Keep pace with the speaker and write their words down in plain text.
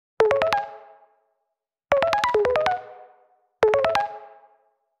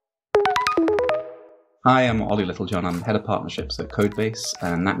Hi, I'm Oli Littlejohn. I'm Head of Partnerships at Codebase,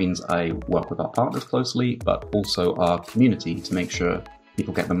 and that means I work with our partners closely, but also our community to make sure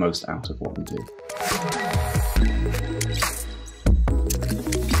people get the most out of what we do.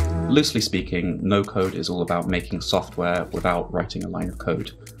 Loosely speaking, NoCode is all about making software without writing a line of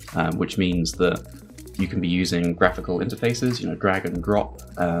code, which means that you can be using graphical interfaces, drag and drop,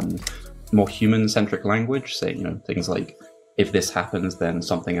 more human-centric language, say, things like, if this happens, then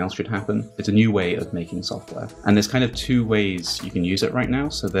something else should happen. It's a new way of making software. And there's kind of two ways you can use it right now.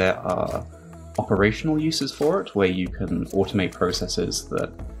 So there are operational uses for it, where you can automate processes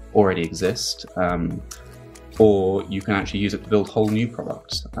that already exist, or you can actually use it to build whole new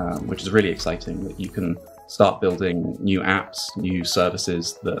products, which is really exciting, that you can start building new apps, new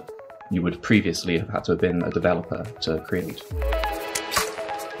services that you would previously have had to have been a developer to create.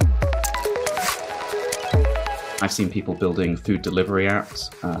 I've seen people building food delivery apps,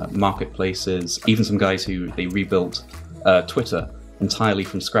 marketplaces, even some guys who they rebuilt Twitter entirely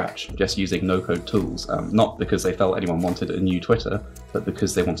from scratch, just using no-code tools, not because they felt anyone wanted a new Twitter, but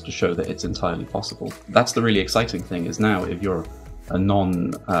because they wanted to show that it's entirely possible. That's the really exciting thing, is now if you're a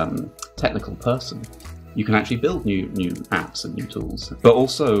non-technical person, you can actually build new apps and new tools. But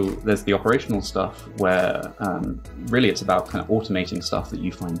also there's the operational stuff where really it's about kind of automating stuff that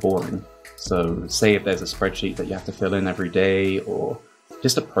you find boring. So say if there's a spreadsheet that you have to fill in every day, or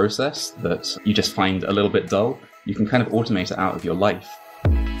just a process that you just find a little bit dull, you can kind of automate it out of your life. I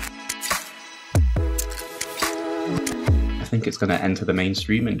think it's going to enter the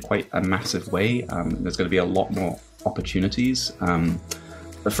mainstream in quite a massive way. There's going to be a lot more opportunities.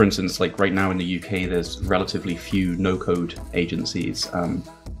 But for instance, like right now in the UK, there's relatively few no-code agencies.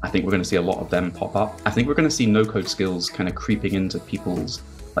 I think we're going to see a lot of them pop up. I think we're going to see no-code skills kind of creeping into people's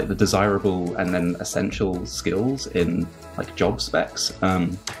like the desirable and then essential skills in like job specs.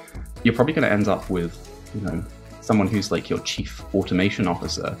 You're probably going to end up with, someone who's like your chief automation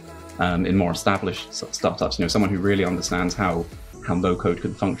officer in more established startups, someone who really understands how no-code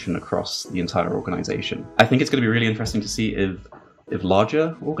can function across the entire organization. I think it's going to be really interesting to see if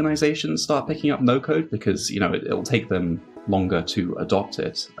larger organizations start picking up no-code, because it'll take them longer to adopt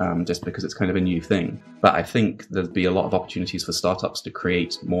it, just because it's kind of a new thing. But I think there'd be a lot of opportunities for startups to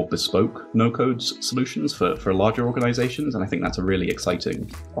create more bespoke no-code solutions for larger organizations, and I think that's a really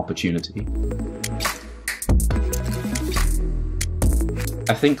exciting opportunity.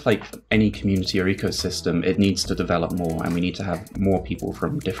 I think like any community or ecosystem, it needs to develop more, and we need to have more people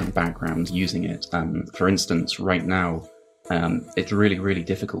from different backgrounds using it. For instance, right now, it's really, really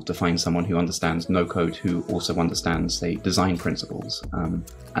difficult to find someone who understands no-code who also understands, say, design principles.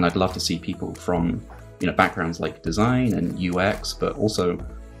 And I'd love to see people from, backgrounds like design and UX, but also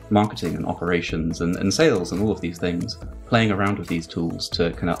marketing and operations and sales and all of these things, playing around with these tools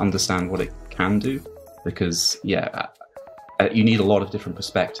to kind of understand what it can do. Because, you need a lot of different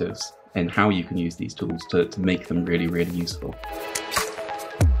perspectives in how you can use these tools to make them really, really useful.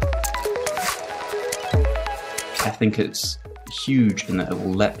 I think it's huge in that it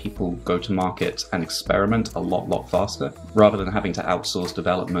will let people go to market and experiment a lot faster, rather than having to outsource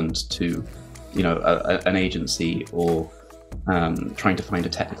development to, an agency, or trying to find a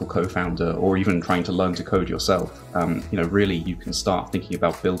technical co-founder, or even trying to learn to code yourself. Really you can start thinking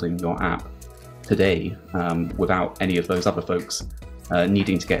about building your app today without any of those other folks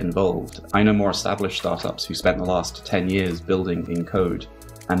needing to get involved. I know more established startups who spent the last 10 years building in code,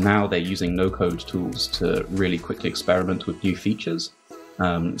 and now they're using no-code tools to really quickly experiment with new features.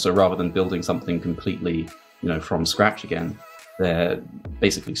 So rather than building something completely, from scratch again, they're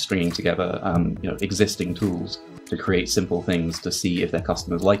basically stringing together, existing tools to create simple things to see if their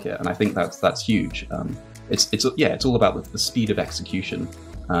customers like it. And I think that's huge. It's all about the speed of execution,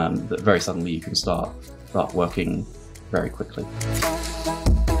 that very suddenly you can start working very quickly.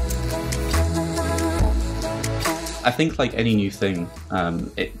 I think like any new thing,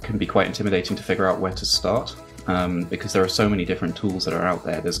 it can be quite intimidating to figure out where to start, because there are so many different tools that are out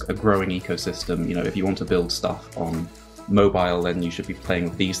there. There's a growing ecosystem. If you want to build stuff on mobile, then you should be playing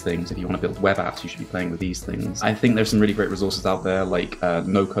with these things. If you want to build web apps, you should be playing with these things. I think there's some really great resources out there, like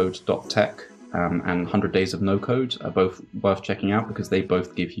nocode.tech and 100 Days of No-Code are both worth checking out, because they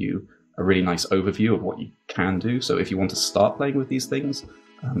both give you a really nice overview of what you can do. So if you want to start playing with these things,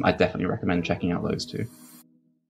 I definitely recommend checking out those two.